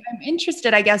I'm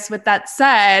interested, I guess, with that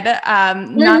said,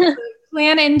 not to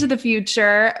plan into the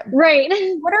future. Right.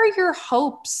 What are your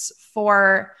hopes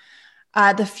for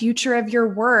the future of your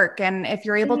work? And if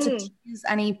you're able to tease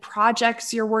any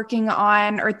projects you're working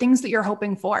on or things that you're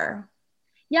hoping for?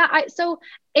 Yeah. So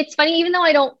it's funny, even though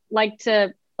I don't like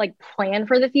to like plan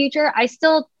for the future, I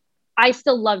still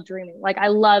love dreaming. Like I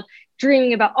love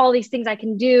dreaming about all these things I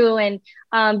can do. And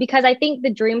because I think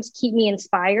the dreams keep me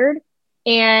inspired,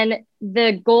 and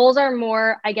the goals are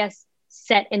more, I guess,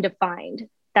 set and defined.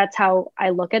 That's how I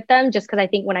look at them, just because I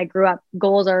think when I grew up,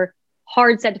 goals are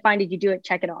hard set to find. Did you do it?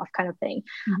 Check it off kind of thing.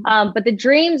 But the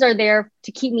dreams are there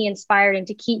to keep me inspired and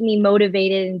to keep me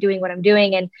motivated in doing what I'm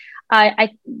doing. And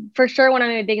I for sure, one of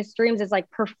my biggest dreams is like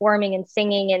performing and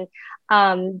singing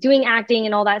and doing acting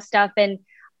and all that stuff. And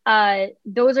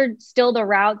those are still the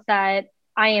routes that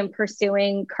I am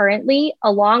pursuing currently,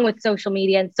 along with social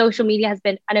media. And social media has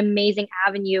been an amazing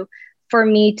avenue for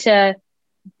me to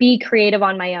be creative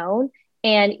on my own.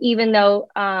 And even though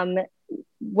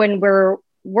when we're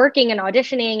working and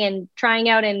auditioning and trying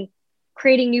out and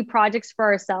creating new projects for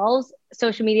ourselves,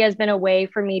 social media has been a way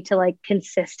for me to like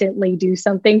consistently do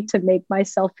something to make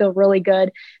myself feel really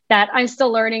good, that I'm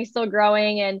still learning, still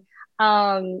growing,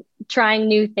 and trying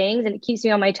new things, and it keeps me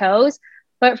on my toes.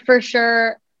 But for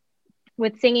sure,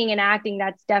 with singing and acting,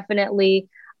 that's definitely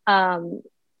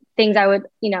things I would,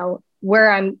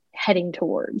 where I'm heading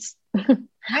towards.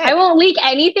 I won't leak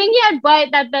anything yet, but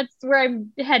that's where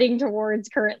I'm heading towards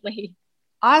currently.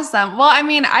 Awesome. Well, I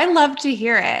mean, I love to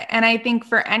hear it. And I think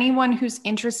for anyone who's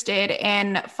interested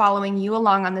in following you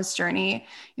along on this journey,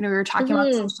 we were talking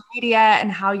about social media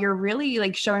and how you're really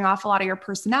like showing off a lot of your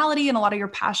personality and a lot of your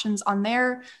passions on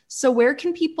there. So where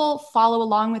can people follow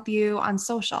along with you on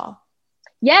social?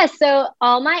 Yes, so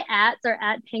all my ats are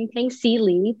at Peng Peng C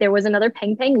Lee. There was another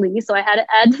Peng Peng Lee, so I had to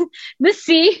add the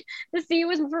C. The C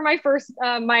was for my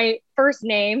first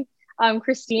name,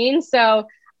 Christine. So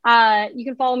you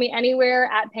can follow me anywhere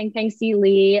at Peng Peng C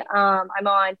Lee. I'm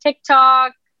on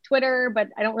TikTok, Twitter, but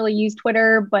I don't really use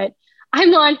Twitter. But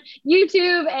I'm on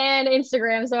YouTube and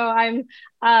Instagram.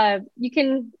 So you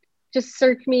can just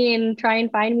search me and try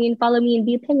and find me and follow me and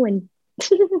be a penguin.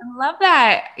 I love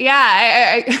that.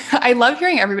 Yeah. I love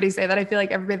hearing everybody say that. I feel like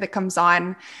everybody that comes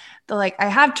on, they're like, I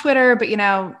have Twitter, but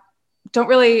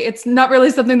it's not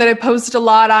really something that I post a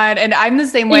lot on. And I'm the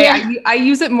same way. Yeah. I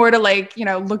use it more to like,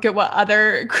 look at what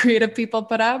other creative people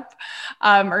put up,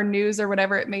 or news or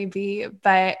whatever it may be.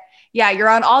 But yeah, you're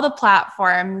on all the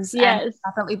platforms. Yes. And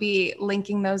I'll definitely be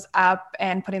linking those up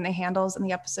and putting the handles in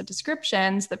the episode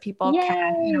descriptions that people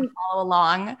can follow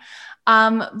along.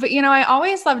 But I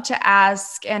always love to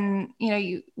ask, and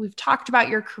we've talked about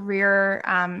your career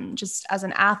just as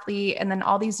an athlete, and then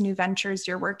all these new ventures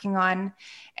you're working on.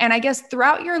 And I guess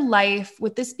throughout your life,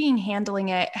 with this being handling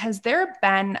it, has there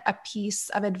been a piece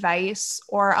of advice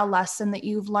or a lesson that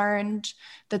you've learned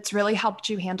that's really helped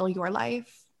you handle your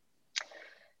life?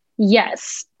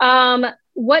 Yes.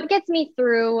 What gets me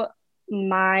through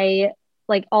my,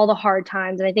 like, all the hard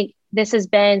times, and I think this has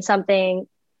been something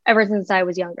ever since I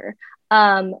was younger.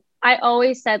 I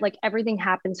always said, like, everything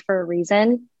happens for a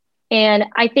reason. And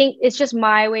I think it's just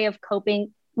my way of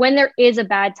coping when there is a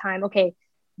bad time. Okay,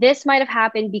 this might have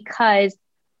happened because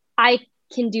I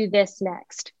can do this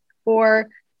next. Or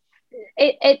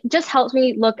it just helps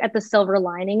me look at the silver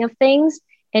lining of things.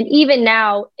 And even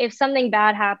now, if something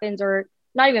bad happens, or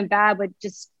not even bad, but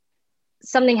just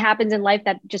something happens in life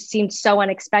that just seems so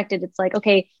unexpected, it's like,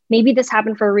 okay, maybe this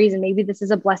happened for a reason. Maybe this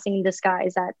is a blessing in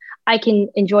disguise, that I can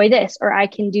enjoy this, or I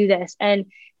can do this. And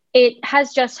it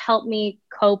has just helped me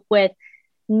cope with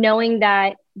knowing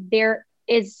that there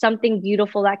is something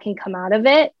beautiful that can come out of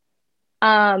it,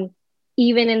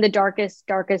 even in the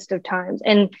darkest of times.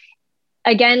 And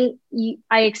again,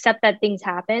 I accept that things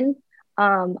happen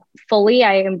fully.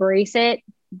 I embrace it,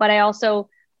 but I also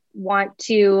want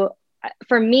to,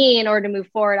 for me, in order to move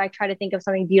forward, I try to think of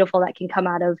something beautiful that can come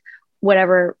out of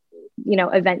whatever,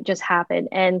 event just happened.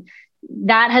 And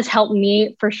that has helped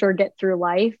me for sure get through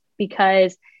life,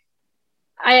 because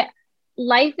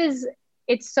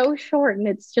it's so short, and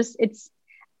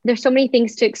there's so many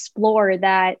things to explore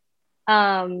that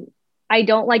I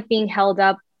don't like being held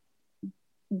up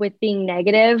with being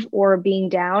negative or being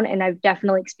down. And I've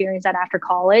definitely experienced that after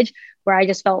college, where I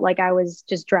just felt like I was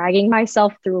just dragging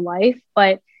myself through life.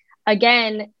 But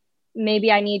again, maybe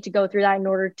I need to go through that in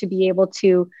order to be able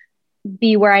to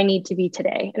be where I need to be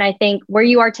today. And I think where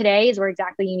you are today is where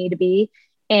exactly you need to be.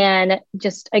 And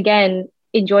just, again,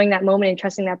 enjoying that moment and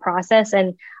trusting that process.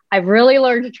 And I've really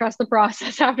learned to trust the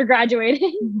process after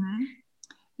graduating. Mm-hmm.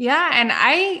 Yeah. And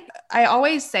I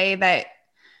always say that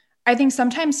I think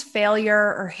sometimes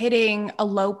failure or hitting a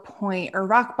low point or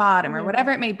rock bottom or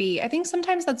whatever it may be, I think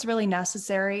sometimes that's really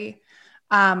necessary.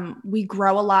 We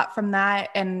grow a lot from that.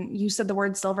 And you said the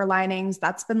word silver linings.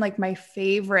 That's been like my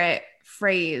favorite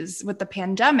phrase with the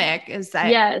pandemic, is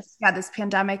that, this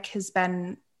pandemic has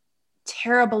been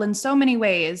terrible in so many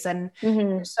ways. And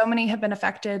so many have been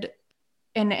affected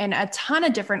in a ton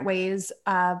of different ways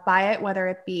by it, whether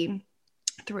it be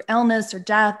through illness or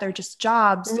death or just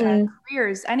jobs,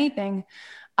 careers, anything.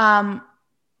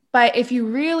 But if you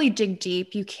really dig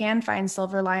deep, you can find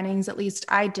silver linings. At least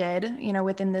I did,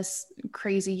 within this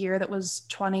crazy year that was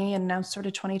 20 and now sort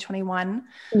of 2021.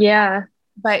 Yeah.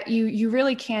 But you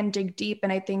really can dig deep.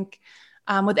 And I think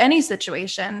with any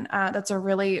situation, that's a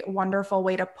really wonderful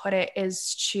way to put it,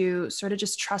 is to sort of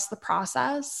just trust the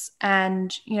process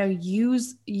and,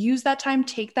 use that time,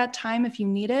 take that time if you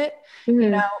need it,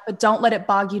 but don't let it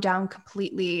bog you down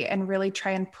completely, and really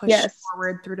try and push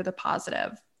forward through to the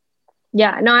positive.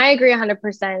 Yeah, no, I agree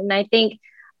 100%. And I think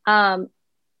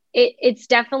it's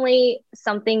definitely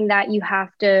something that you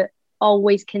have to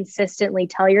always consistently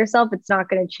tell yourself it's not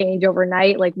going to change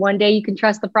overnight. Like one day you can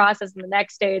trust the process and the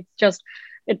next day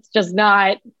it's just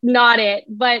not it.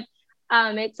 But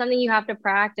it's something you have to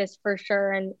practice for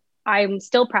sure. And I'm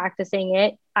still practicing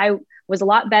it. I was a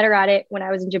lot better at it when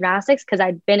I was in gymnastics because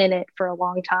I'd been in it for a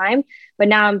long time. But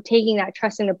now I'm taking that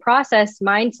trusting the process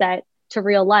mindset to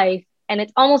real life. And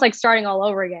it's almost like starting all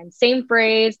over again. Same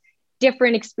phrase,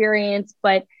 different experience,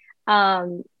 but,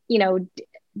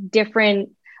 different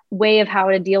way of how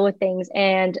to deal with things.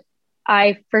 And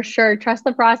I for sure trust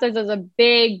the process is a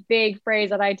big, big phrase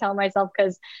that I tell myself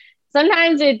because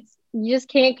sometimes you just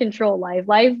can't control life.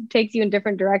 Life takes you in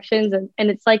different directions. And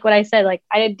it's like what I said, like,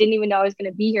 I didn't even know I was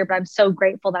going to be here, but I'm so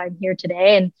grateful that I'm here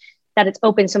today and that it's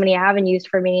opened so many avenues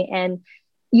for me. And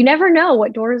you never know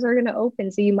what doors are going to open.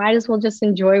 So you might as well just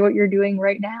enjoy what you're doing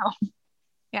right now.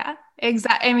 Yeah,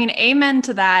 exactly. I mean, amen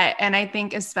to that. And I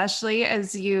think especially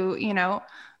as you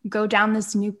go down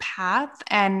this new path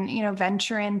and,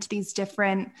 venture into these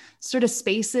different sort of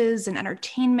spaces and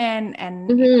entertainment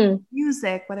and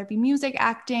music, whether it be music,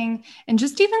 acting, and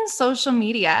just even social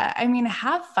media. I mean,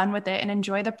 have fun with it and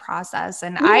enjoy the process.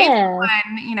 And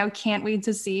can't wait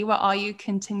to see what all you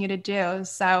continue to do.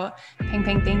 So Peng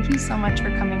Peng, thank you so much for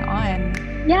coming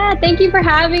on. Yeah, thank you for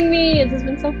having me. This has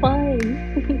been so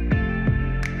fun.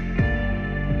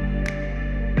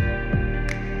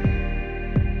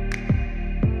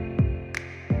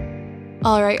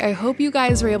 All right, I hope you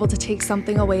guys were able to take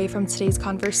something away from today's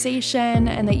conversation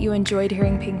and that you enjoyed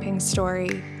hearing Peng Peng's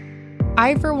story.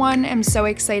 I, for one, am so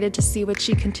excited to see what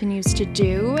she continues to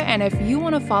do, and if you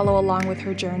want to follow along with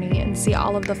her journey and see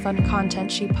all of the fun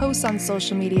content she posts on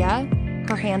social media,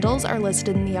 her handles are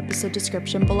listed in the episode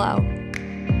description below.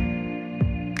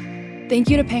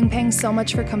 Thank you to Peng Peng so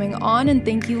much for coming on, and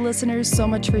thank you listeners so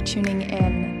much for tuning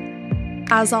in.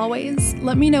 As always,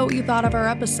 let me know what you thought of our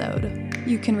episode.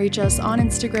 You can reach us on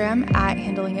Instagram at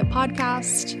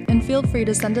HandlingItPodcast, and feel free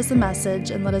to send us a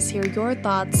message and let us hear your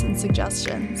thoughts and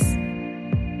suggestions.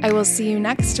 I will see you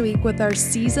next week with our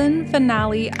season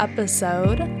finale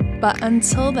episode, but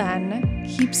until then,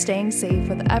 keep staying safe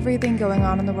with everything going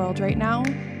on in the world right now,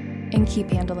 and keep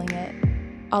handling it.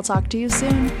 I'll talk to you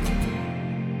soon.